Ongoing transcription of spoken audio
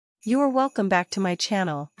You are welcome back to my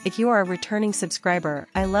channel. If you are a returning subscriber,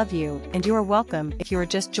 I love you, and you are welcome if you are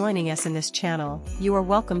just joining us in this channel. You are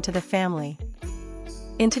welcome to the family.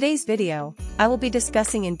 In today's video, I will be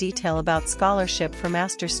discussing in detail about scholarship for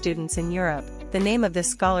master's students in Europe. The name of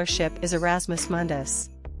this scholarship is Erasmus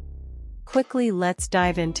Mundus. Quickly, let's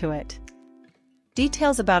dive into it.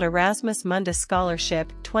 Details about Erasmus Mundus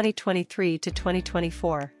Scholarship 2023 to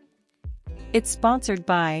 2024. It's sponsored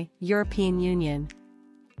by European Union.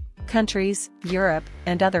 Countries, Europe,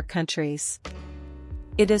 and other countries.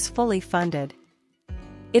 It is fully funded.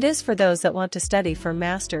 It is for those that want to study for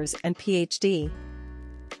master's and PhD.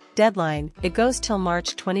 Deadline, it goes till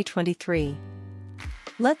March 2023.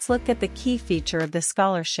 Let's look at the key feature of the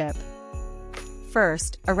scholarship.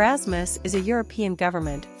 First, Erasmus is a European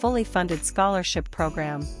government fully funded scholarship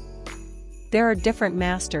program. There are different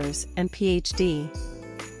master's and PhD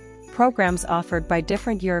programs offered by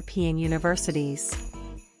different European universities.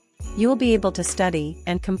 You will be able to study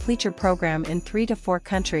and complete your program in 3 to 4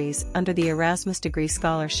 countries under the Erasmus degree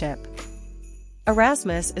scholarship.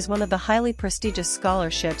 Erasmus is one of the highly prestigious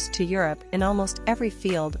scholarships to Europe in almost every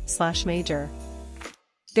field/major.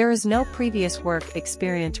 There is no previous work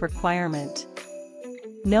experience requirement.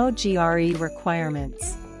 No GRE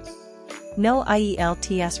requirements. No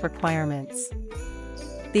IELTS requirements.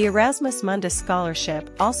 The Erasmus Mundus Scholarship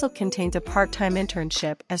also contains a part-time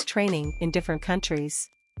internship as training in different countries.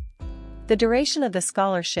 The duration of the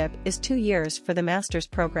scholarship is 2 years for the master's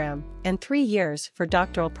program and 3 years for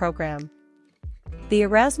doctoral program. The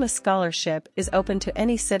Erasmus Scholarship is open to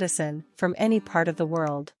any citizen from any part of the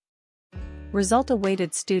world.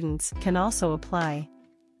 Result-awaited students can also apply.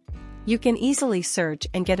 You can easily search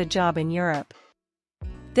and get a job in Europe.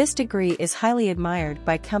 This degree is highly admired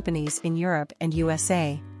by companies in Europe and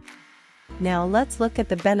USA. Now let's look at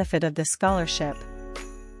the benefit of this scholarship.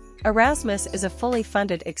 Erasmus is a fully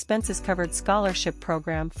funded expenses-covered scholarship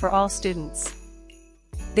program for all students.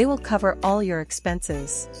 They will cover all your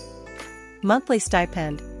expenses. Monthly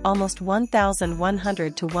stipend, almost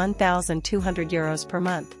 1,100 to 1,200 euros per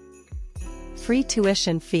month. Free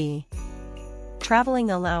tuition fee.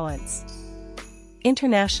 Traveling allowance.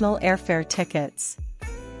 International airfare tickets.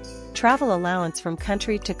 Travel allowance from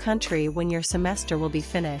country to country when your semester will be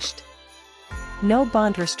finished. No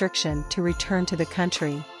bond restriction to return to the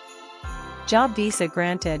country. Job visa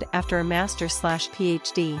granted after a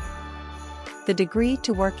master's/PhD. The degree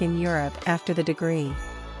to work in Europe after the degree.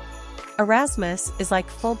 Erasmus is like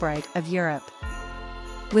Fulbright of Europe.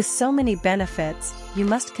 With so many benefits, you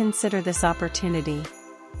must consider this opportunity.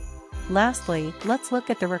 Lastly, let's look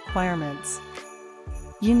at the requirements.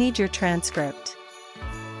 You need your transcript.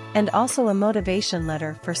 And also a motivation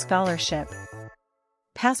letter for scholarship.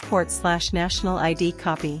 Passport/national ID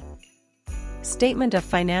copy. Statement of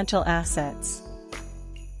financial assets.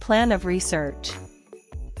 Plan of research.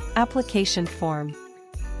 Application form.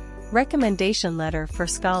 Recommendation letter for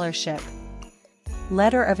scholarship.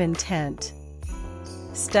 Letter of intent.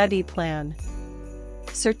 Study plan.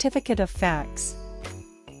 Certificate of facts.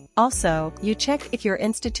 Also, you check if your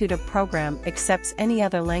institute of program accepts any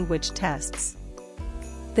other language tests.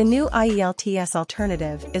 The new IELTS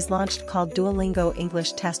alternative is launched called Duolingo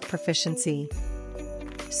English Test Proficiency.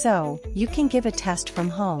 So, you can give a test from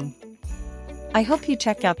home. I hope you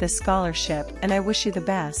check out this scholarship and I wish you the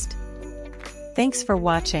best. Thanks for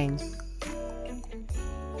watching.